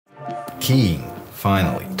Keying,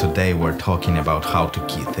 finally. Today we're talking about how to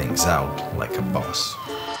key things out like a boss.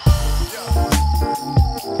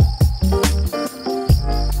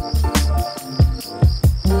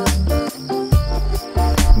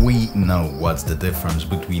 We know what's the difference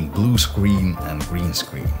between blue screen and green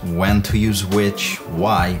screen, when to use which,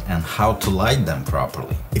 why, and how to light them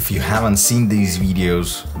properly. If you haven't seen these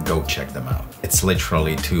videos, go check them out. It's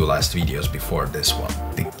literally 2 last videos before this one.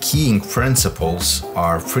 The keying principles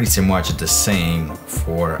are pretty much the same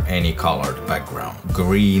for any colored background.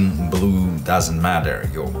 Green, blue, doesn't matter,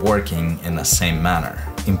 you're working in the same manner.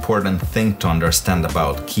 Important thing to understand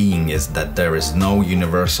about keying is that there is no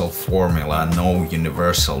universal formula, no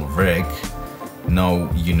universal rig,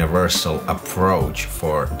 no universal approach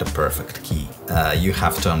for the perfect key. You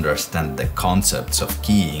have to understand the concepts of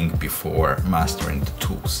keying before mastering the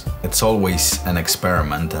tools. It's always an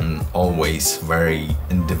experiment and always very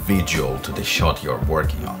individual to the shot you're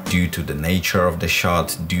working on. Due to the nature of the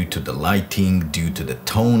shot, due to the lighting, due to the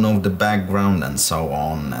tone of the background, and so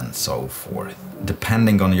on and so forth.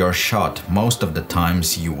 Depending on your shot, most of the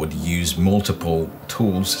times you would use multiple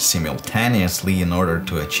tools simultaneously in order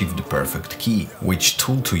to achieve the perfect key. Which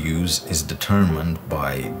tool to use is determined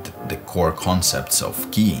by the core concepts of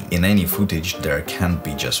keying. In any footage there can't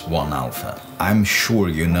be just one alpha. I'm sure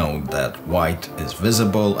you know that white is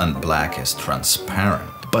visible and black is transparent.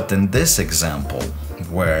 But in this example,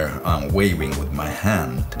 where I'm waving with my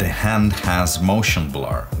hand, the hand has motion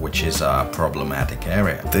blur, which is a problematic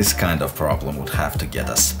area. This kind of problem would have to get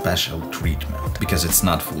a special treatment, because it's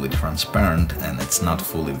not fully transparent and it's not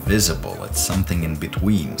fully visible, it's something in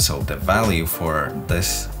between. So the value for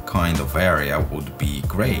this kind of area would be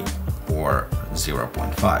gray, or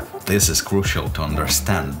 0.5. This is crucial to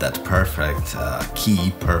understand that perfect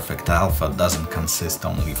key, perfect alpha doesn't consist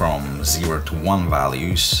only from 0 to 1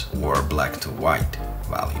 values or black to white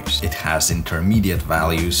values. It has intermediate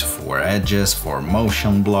values for edges, for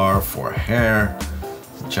motion blur, for hair,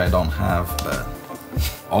 which I don't have, but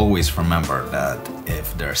always remember that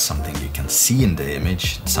if there's something you can see in the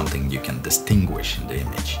image, something you can distinguish in the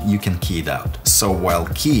image, you can key it out. So while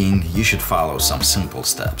keying, you should follow some simple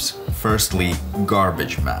steps. Firstly,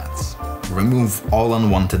 garbage maths. Remove all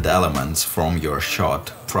unwanted elements from your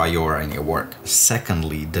shot prior any work.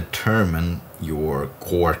 Secondly, determine your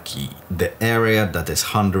core key, the area that is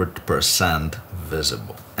 100%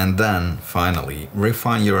 visible. And then, finally,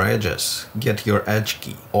 refine your edges, get your edge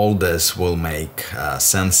key. All this will make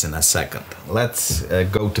sense in a second. Let's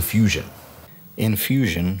go to Fusion. In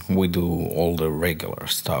Fusion, we do all the regular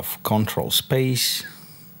stuff. Control space,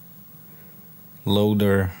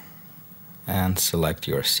 loader, and select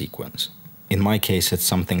your sequence. In my case, it's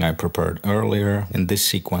something I prepared earlier. In this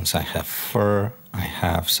sequence, I have fur, I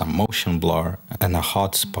have some motion blur, and a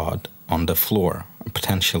hot spot on the floor, a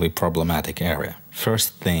potentially problematic area.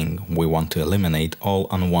 First thing, we want to eliminate all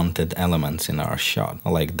unwanted elements in our shot,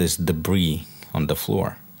 like this debris on the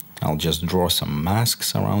floor. I'll just draw some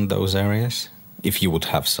masks around those areas. If you would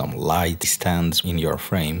have some light stands in your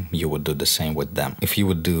frame, you would do the same with them. If you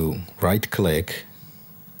would do right-click,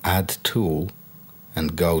 add tool,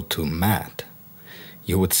 and go to matte,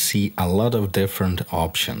 you would see a lot of different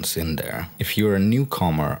options in there. If you're a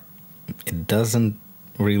newcomer, it doesn't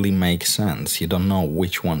really make sense. You don't know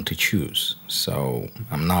which one to choose. So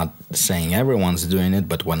I'm not saying everyone's doing it,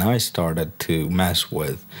 but when I started to mess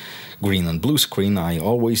with green and blue screen, I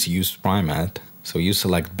always used PriMatte. So you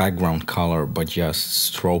select background color, but just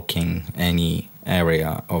stroking any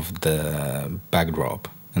area of the backdrop.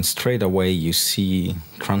 And straight away you see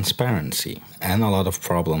transparency and a lot of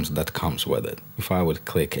problems that comes with it. If I would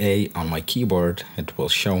click A on my keyboard, it will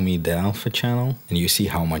show me the alpha channel, and you see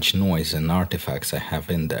how much noise and artifacts I have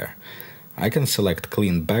in there. I can select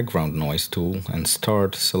clean background noise tool and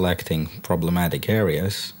start selecting problematic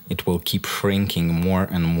areas. It will keep shrinking more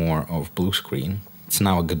and more of blue screen. It's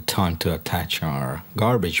now a good time to attach our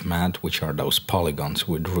garbage matte, which are those polygons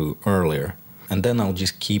we drew earlier. And then I'll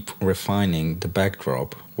just keep refining the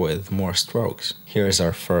backdrop with more strokes. Here's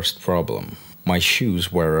our first problem. My shoes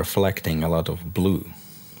were reflecting a lot of blue,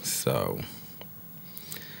 so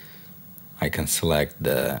I can select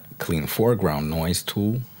the clean foreground noise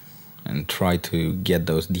tool and try to get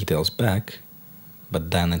those details back,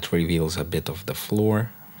 but then it reveals a bit of the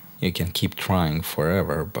floor. You can keep trying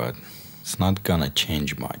forever, but it's not gonna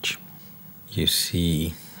change much. You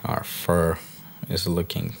see our fur is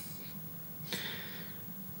looking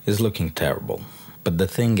terrible. But the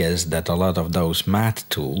thing is that a lot of those matte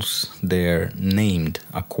tools, they're named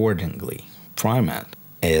accordingly. PriMatte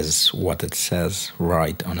is what it says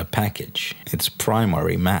right on a package. It's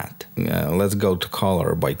primary matte. Let's go to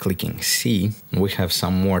color by clicking C. We have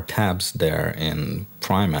some more tabs there in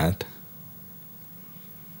PriMatte.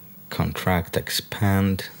 Contract,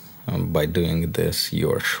 expand. By doing this,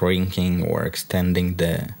 you're shrinking or extending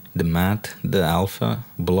the matte, the alpha,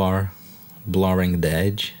 blurring the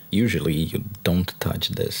edge. Usually you don't touch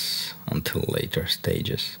this until later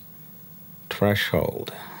stages.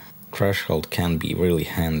 Threshold. Threshold can be really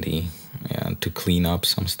handy to clean up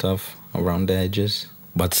some stuff around the edges,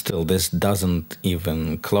 but still this doesn't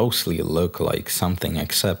even closely look like something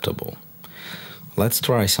acceptable. Let's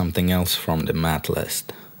try something else from the matte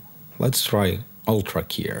list. Let's try Ultra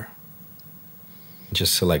Keyer.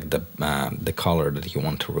 Just select the color that you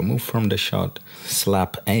want to remove from the shot.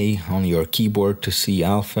 Slap A on your keyboard to see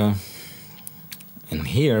alpha. And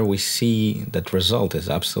here we see that result is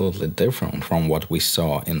absolutely different from what we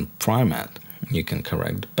saw in PriMatte. You can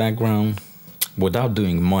correct the background. Without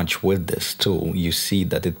doing much with this tool, you see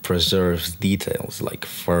that it preserves details like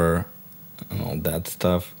fur and all that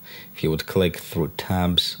stuff. If you would click through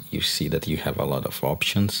tabs, you see that you have a lot of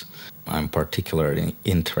options. I'm particularly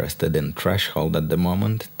interested in threshold at the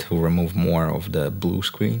moment to remove more of the blue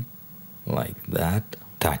screen, like that.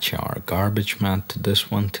 Attach our garbage matte to this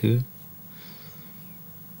one too.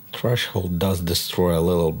 Threshold does destroy a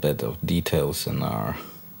little bit of details in our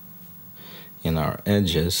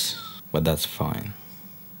edges, but that's fine.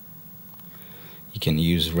 You can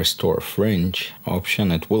use Restore Fringe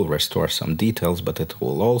option. It will restore some details, but it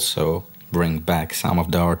will also bring back some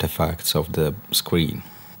of the artifacts of the screen.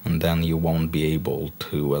 And then you won't be able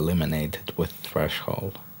to eliminate it with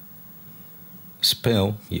Threshold.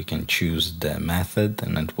 Spill, you can choose the method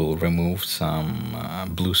and it will remove some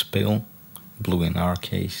blue spill, blue in our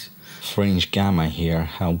case. Fringe Gamma here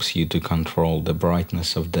helps you to control the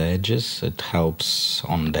brightness of the edges. It helps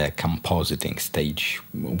on the compositing stage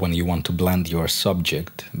when you want to blend your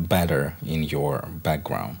subject better in your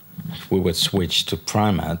background. If we would switch to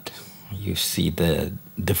PriMatte, you see the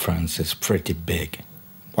difference is pretty big.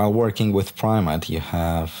 While working with PriMatte, you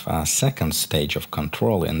have a second stage of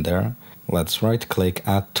control in there. Let's right-click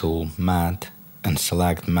Add Tool, Matte, and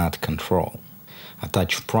select Matte Control.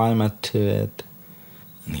 Attach PriMatte to it,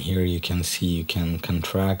 and here you can see you can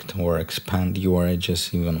contract or expand your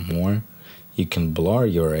edges even more. You can blur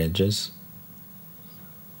your edges.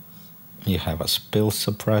 You have a spill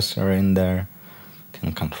suppressor in there. You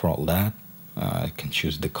can control that. You can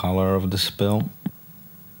choose the color of the spill.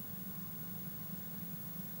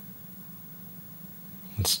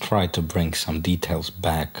 Let's try to bring some details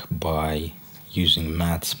back by using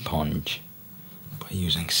Matte Sponge. By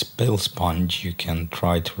using Spill Sponge, you can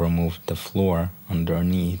try to remove the floor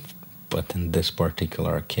underneath, but in this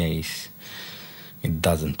particular case, it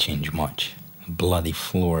doesn't change much. The bloody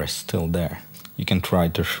floor is still there. You can try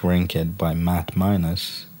to shrink it by Matte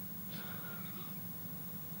Minus.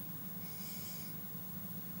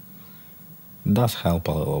 It does help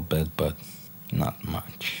a little bit, but not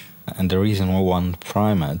much. And the reason we want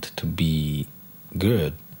PriMatte to be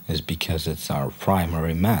good is because it's our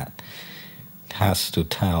primary matte. It has to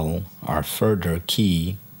tell our further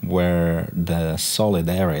key where the solid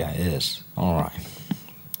area is. Alright,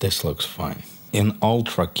 this looks fine. In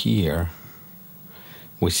Ultra Keyer,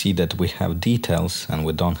 we see that we have details and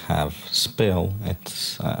we don't have spill.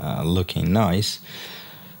 It's looking nice.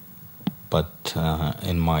 But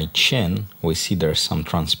in my chin, we see there's some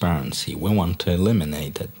transparency. We want to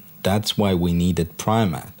eliminate it. That's why we needed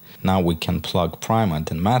PriMatte. Now we can plug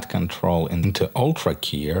PriMatte and Matte Control into Ultra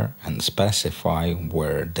Keyer and specify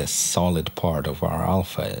where the solid part of our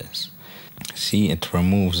alpha is. See, it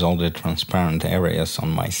removes all the transparent areas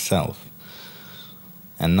on myself.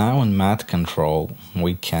 And now in Matte Control,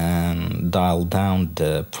 we can dial down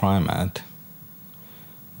the PriMatte,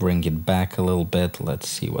 bring it back a little bit. Let's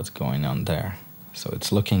see what's going on there. So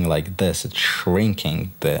it's looking like this. It's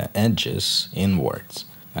shrinking the edges inwards.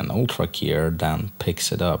 And Ultra Keyer then picks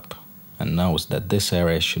it up and knows that this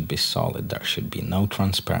area should be solid. There should be no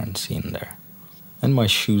transparency in there. And my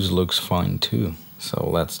shoes looks fine too. So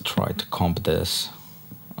let's try to comp this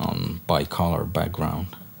on bicolor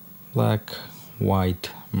background. Black,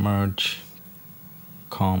 white, merge,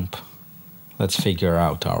 comp. Let's figure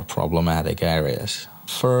out our problematic areas.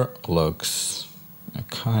 Fur looks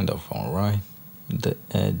kind of alright. The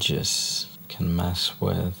edges can mess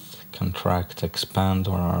with. Contract, expand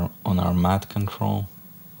on our matte control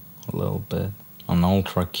a little bit. On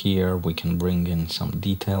Ultra Keyer, we can bring in some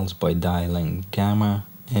details by dialing gamma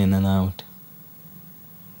in and out.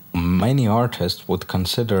 Many artists would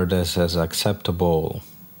consider this as acceptable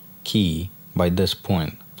key by this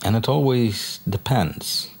point. And it always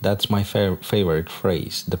depends. That's my favorite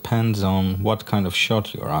phrase. Depends on what kind of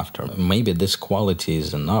shot you're after. Maybe this quality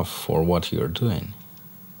is enough for what you're doing.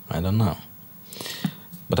 I don't know.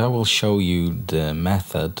 But I will show you the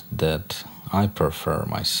method that I prefer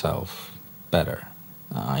myself better.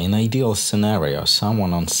 In ideal scenario,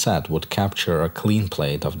 someone on set would capture a clean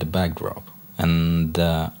plate of the backdrop. And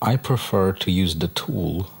I prefer to use the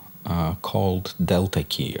tool called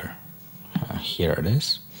𝗃𝗃𝗃𝗃. Here it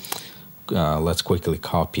is. Let's quickly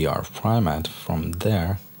copy our primat from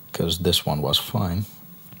there, because this one was fine.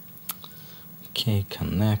 Okay,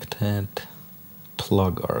 connect it.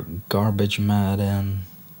 Plug our garbage mat in.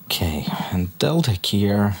 Okay, and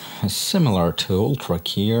𝗃𝗃𝗃𝗃 is similar to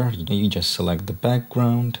𝗃𝗃𝗃𝗃. You just select the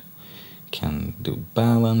background, you can do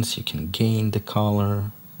balance, you can gain the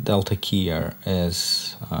color. 𝗃𝗃𝗃𝗃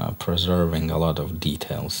is preserving a lot of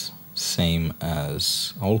details, same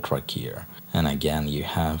as 𝗃𝗃𝗃𝗃. And again, you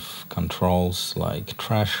have controls like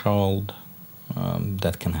threshold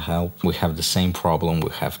that can help. We have the same problem.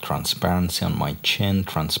 We have transparency on my chin,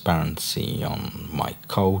 transparency on my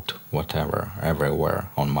coat, whatever, everywhere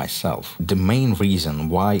on myself. The main reason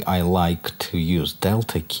why I like to use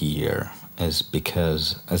𝗃𝗃𝗃𝗃 is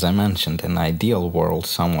because, as I mentioned, in an ideal world,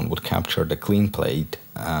 someone would capture the clean plate,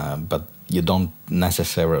 but you don't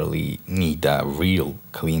necessarily need a real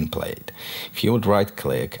clean plate. If you would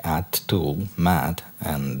right-click, add tool, matte,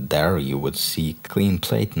 and there you would see clean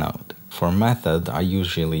plate node. For method, I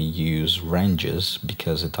usually use ranges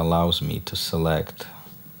because it allows me to select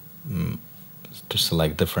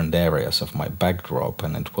different areas of my backdrop,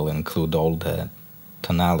 and it will include all the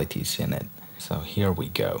tonalities in it. So here we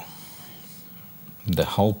go. The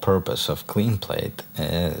whole purpose of clean plate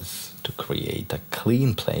is to create a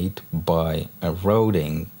clean plate by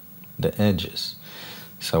eroding the edges.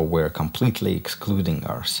 So we're completely excluding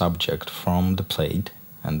our subject from the plate,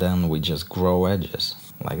 and then we just grow edges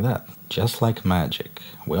like that, just like magic.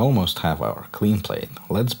 We almost have our clean plate.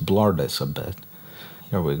 Let's blur this a bit.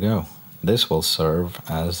 Here we go. This will serve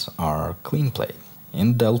as our clean plate.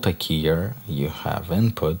 In 𝗃𝗃𝗃𝗃, you have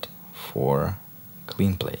input for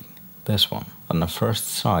clean plate. This one. On the first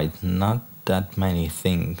sight, not that many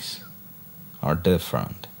things are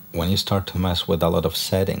different. When you start to mess with a lot of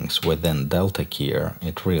settings within 𝗃𝗃𝗃𝗃,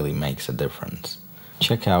 it really makes a difference.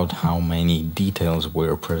 Check out how many details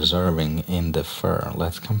we're preserving in the fur.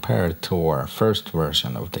 Let's compare it to our first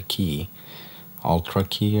version of the key.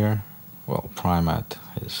 𝗃𝗃𝗃𝗃, well, primat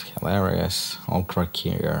is hilarious.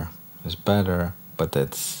 𝗃𝗃𝗃𝗃 is better, but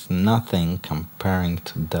it's nothing comparing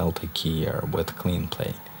to 𝗃𝗃𝗃𝗃 with clean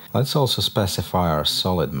plate. Let's also specify our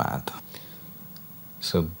solid matte.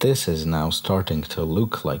 So this is now starting to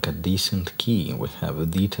look like a decent key. We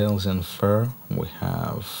have details in fur, we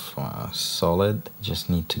have solid. Just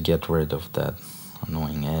need to get rid of that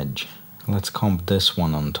annoying edge. Let's comp this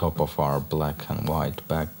one on top of our black and white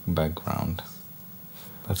background.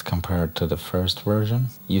 Let's compare it to the first version.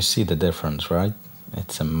 You see the difference, right?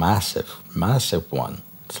 It's a massive one.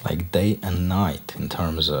 It's like day and night in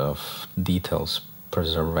terms of details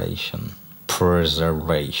preservation.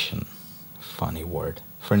 Funny word.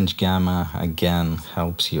 Fringe gamma again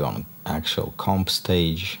helps you on actual comp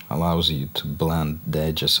stage, allows you to blend the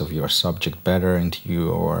edges of your subject better into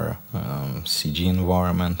your CG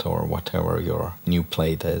environment or whatever your new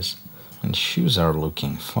plate is. And shoes are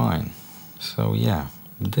looking fine. So yeah,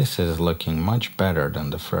 this is looking much better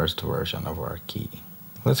than the first version of our key.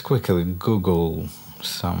 Let's quickly Google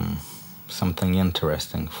something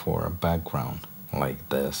interesting for a background like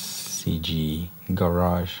this. CG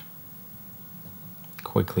garage.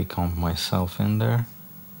 Quickly comp myself in there.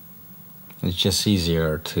 It's just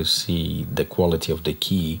easier to see the quality of the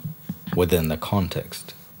key within the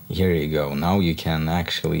context. Here you go. Now you can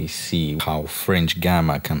actually see how fringe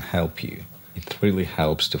gamma can help you. It really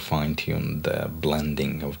helps to fine-tune the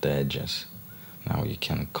blending of the edges. Now you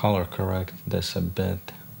can color correct this a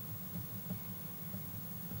bit.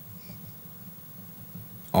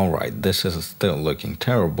 Alright, this is still looking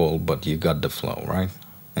terrible, but you got the flow, right?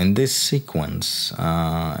 In this sequence,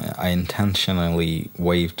 I intentionally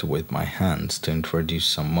waved with my hands to introduce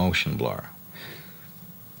some motion blur.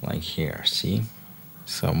 Like here, see?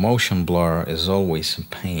 So motion blur is always a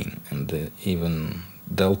pain, and even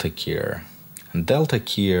𝗃𝗃𝗃𝗃. And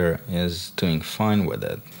𝗃𝗃𝗃𝗃 is doing fine with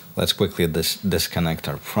it. Let's quickly disconnect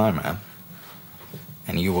our primat,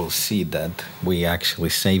 and you will see that we actually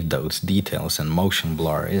saved those details and motion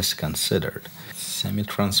blur is considered.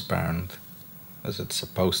 Semi-transparent, as it's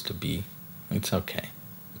supposed to be. It's okay.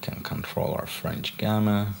 We can control our fringe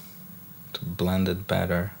gamma to blend it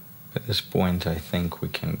better. At this point, I think we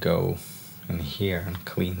can go in here and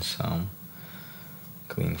clean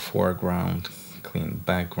clean foreground, clean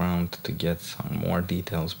background to get some more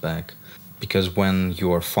details back. Because when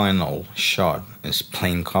your final shot is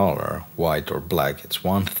plain color, white or black, it's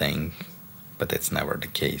one thing, but it's never the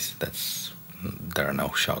case. There are no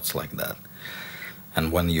shots like that.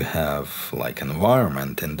 And when you have like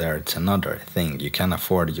environment in there, it's another thing. You can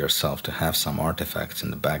afford yourself to have some artifacts in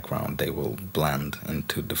the background. They will blend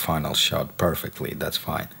into the final shot perfectly. That's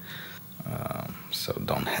fine. So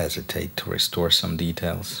don't hesitate to restore some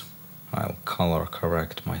details. I'll color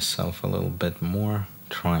correct myself a little bit more,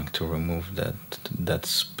 trying to remove that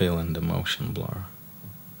spill in the motion blur.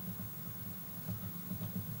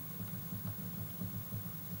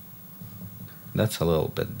 That's a little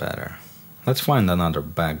bit better. Let's find another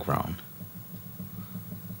background.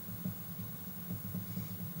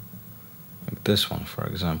 Like this one, for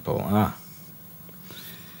example.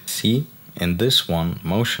 See, in this one,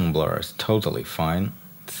 motion blur is totally fine.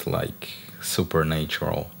 It's like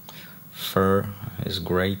supernatural. Fur is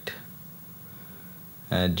great.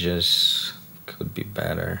 Edges could be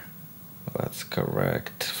better. Let's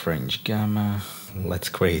correct fringe gamma. Let's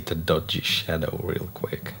create a dodgy shadow real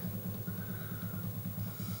quick.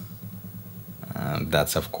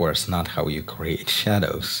 That's of course not how you create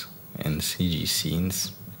shadows in CG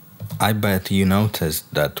scenes. I bet you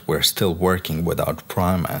noticed that we're still working without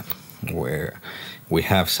primer, where we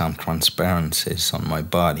have some transparencies on my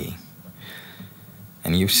body.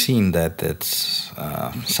 And you've seen that it's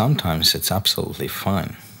sometimes it's absolutely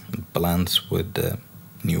fine. It blends with the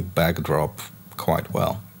new backdrop quite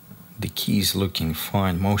well. The key is looking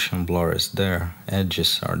fine, motion blur is there,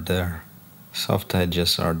 edges are there, soft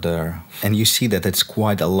edges are there. And you see that it's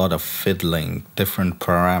quite a lot of fiddling, different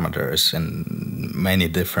parameters and many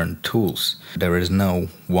different tools. There is no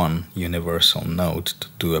one universal node to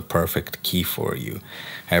do a perfect key for you.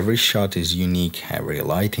 Every shot is unique, every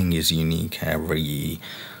lighting is unique, every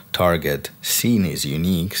target scene is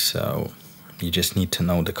unique, so you just need to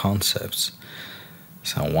know the concepts.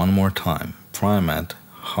 So one more time, Primat,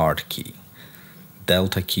 hard key,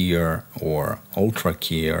 delta keyer or ultra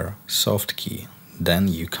keyer, soft key. Then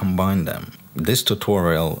you combine them. This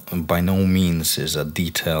tutorial by no means is a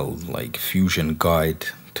detailed like fusion guide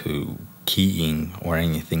to keying or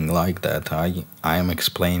anything like that. I am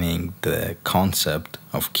explaining the concept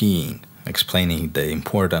of keying, explaining the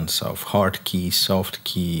importance of hard key, soft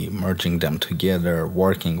key, merging them together,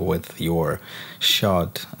 working with your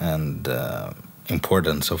shot, and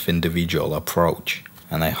importance of individual approach.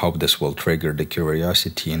 And I hope this will trigger the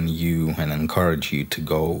curiosity in you and encourage you to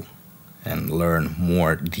go and learn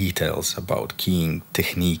more details about keying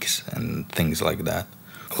techniques and things like that.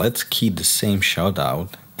 Let's key the same shot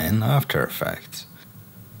out in After Effects.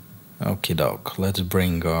 Okie doke, let's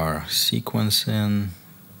bring our sequence in,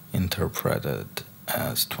 interpret it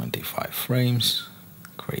as 25 frames,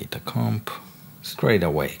 create a comp. Straight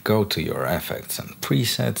away, go to your Effects and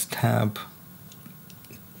Presets tab,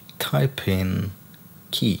 type in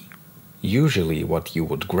key. Usually what you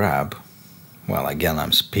would grab, well, again,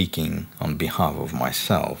 I'm speaking on behalf of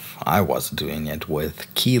myself. I was doing it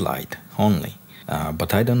with key light only.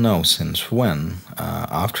 But I don't know since when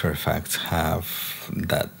After Effects have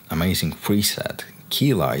that amazing preset,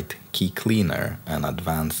 key light, key cleaner, and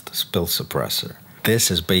advanced spill suppressor.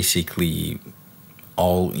 This is basically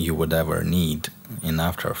all you would ever need in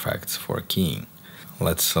After Effects for keying.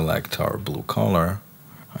 Let's select our blue color.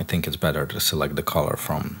 I think it's better to select the color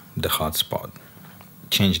from the hotspot.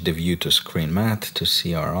 Change the view to screen matte to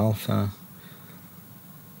CR alpha.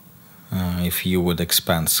 If you would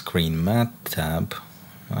expand screen matte tab,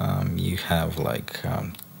 you have like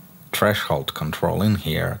threshold control in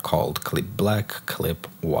here called clip black, clip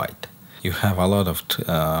white. You have a lot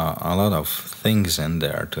of things in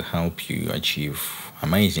there to help you achieve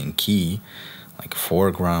amazing key, like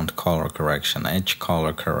foreground color correction, edge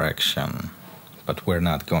color correction. But we're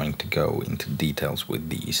not going to go into details with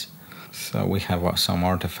these. So we have some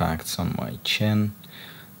artifacts on my chin.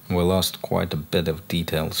 We lost quite a bit of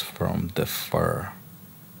details from the fur.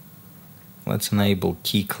 Let's enable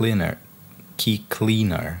key cleaner.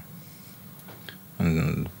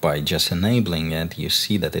 And by just enabling it, you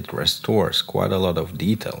see that it restores quite a lot of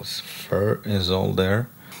details. Fur is all there,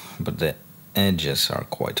 but the edges are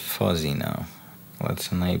quite fuzzy now.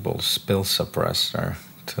 Let's enable spill suppressor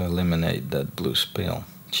to eliminate that blue spill.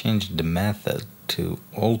 Change the method to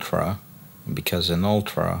ultra, because in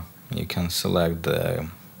ultra you can select the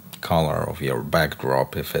color of your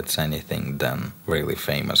backdrop if it's anything then really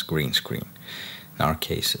famous green screen. In our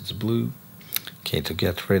case it's blue. Okay, to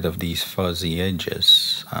get rid of these fuzzy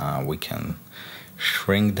edges, we can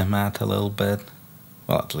shrink the matte a little bit.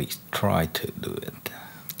 Well, at least try to do it.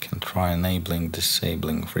 Can try enabling,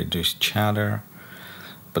 disabling reduced chatter.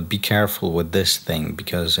 But be careful with this thing,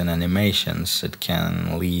 because in animations it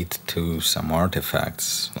can lead to some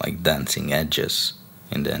artifacts like dancing edges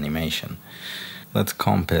in the animation. Let's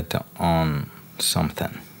comp it on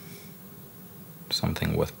something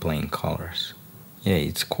with plain colors. Yeah,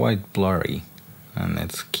 it's quite blurry, and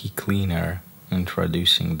it's key cleaner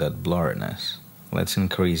introducing that blurriness. Let's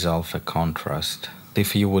increase alpha contrast.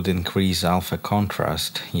 If you would increase alpha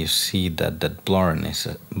contrast, you see that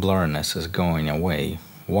blurriness is going away,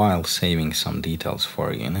 while saving some details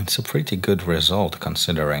for you. And it's a pretty good result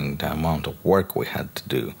considering the amount of work we had to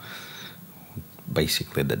do.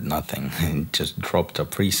 Basically did nothing, and just dropped a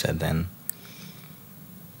preset in.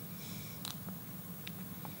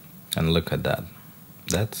 And look at that.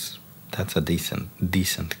 That's a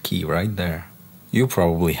decent key right there. You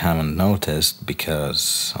probably haven't noticed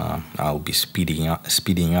because I'll be speeding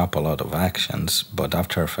up a lot of actions, but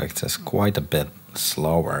After Effects is quite a bit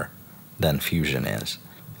slower than Fusion is.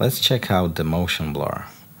 Let's check out the motion blur.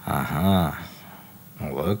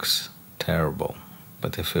 Looks terrible.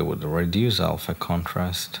 But if we would reduce alpha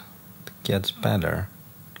contrast, it gets better.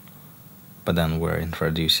 But then we're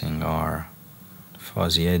introducing our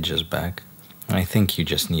fuzzy edges back. I think you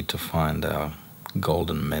just need to find a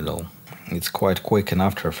golden middle. It's quite quick in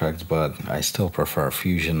After Effects, but I still prefer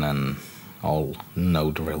Fusion and all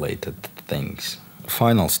node-related things.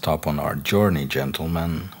 Final stop on our journey,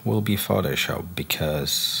 gentlemen, will be Photoshop,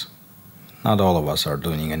 because not all of us are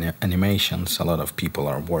doing animations. A lot of people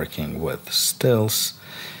are working with stills,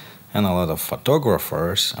 and a lot of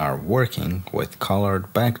photographers are working with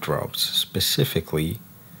colored backdrops, specifically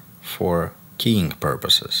for keying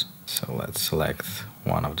purposes. So let's select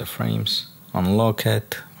one of the frames, unlock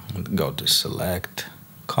it, and go to select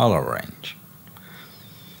color range.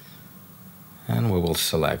 And we will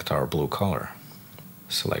select our blue color.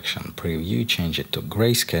 Selection preview, change it to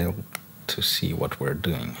grayscale to see what we're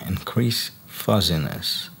doing. Increase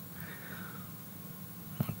fuzziness.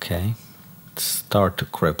 Okay. Start to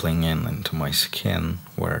crippling into my skin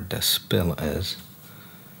where the spill is.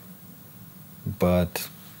 But,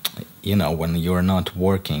 you know, when you're not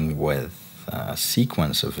working with a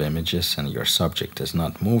sequence of images and your subject is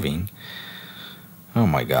not moving, oh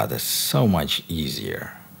my god, it's so much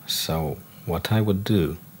easier. So what I would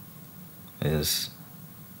do is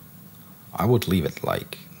I would leave it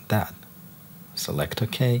like that. Select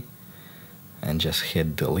OK and just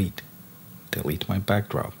hit delete. Delete my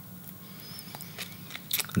backdrop.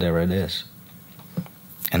 There it is.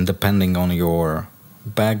 And depending on your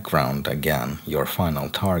background, again, your final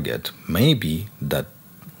target, maybe that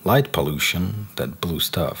light pollution, that blue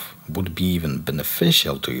stuff, would be even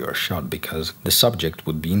beneficial to your shot because the subject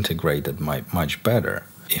would be integrated much better.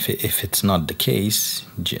 If it's not the case,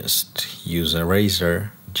 just use a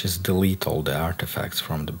eraser, just delete all the artifacts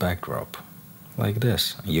from the backdrop. Like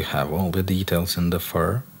this. You have all the details in the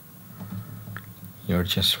fur. You're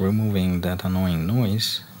just removing that annoying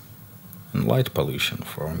noise and light pollution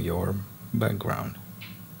from your background.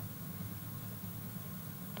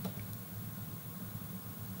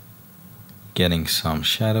 Getting some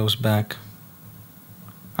shadows back.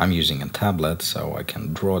 I'm using a tablet so I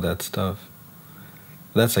can draw that stuff.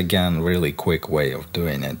 That's again really quick way of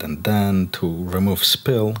doing it. And then to remove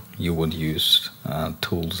spill, you would use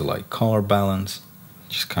tools like color balance,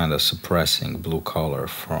 just kind of suppressing blue color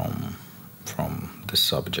from the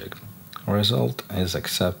subject. Result is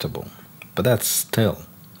acceptable, but that's still.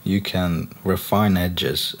 You can refine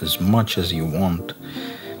edges as much as you want,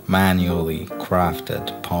 manually craft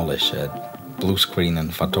it, polish it. Blue screen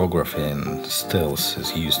and photography and stills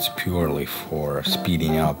is used purely for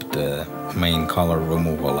speeding up the main color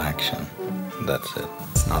removal action. That's it.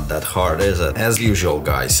 It's not that hard, is it? As usual,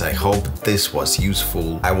 guys, I hope this was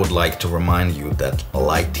useful. I would like to remind you that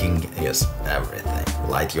lighting is everything.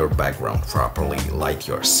 Light your background properly, light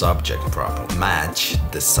your subject properly. Match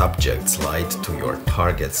the subject's light to your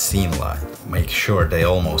target scene light. Make sure they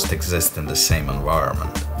almost exist in the same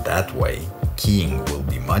environment. That way, keying will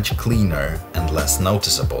be much cleaner and less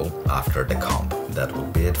noticeable after the comp. That will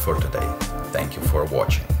be it for today. Thank you for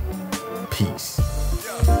watching. Peace.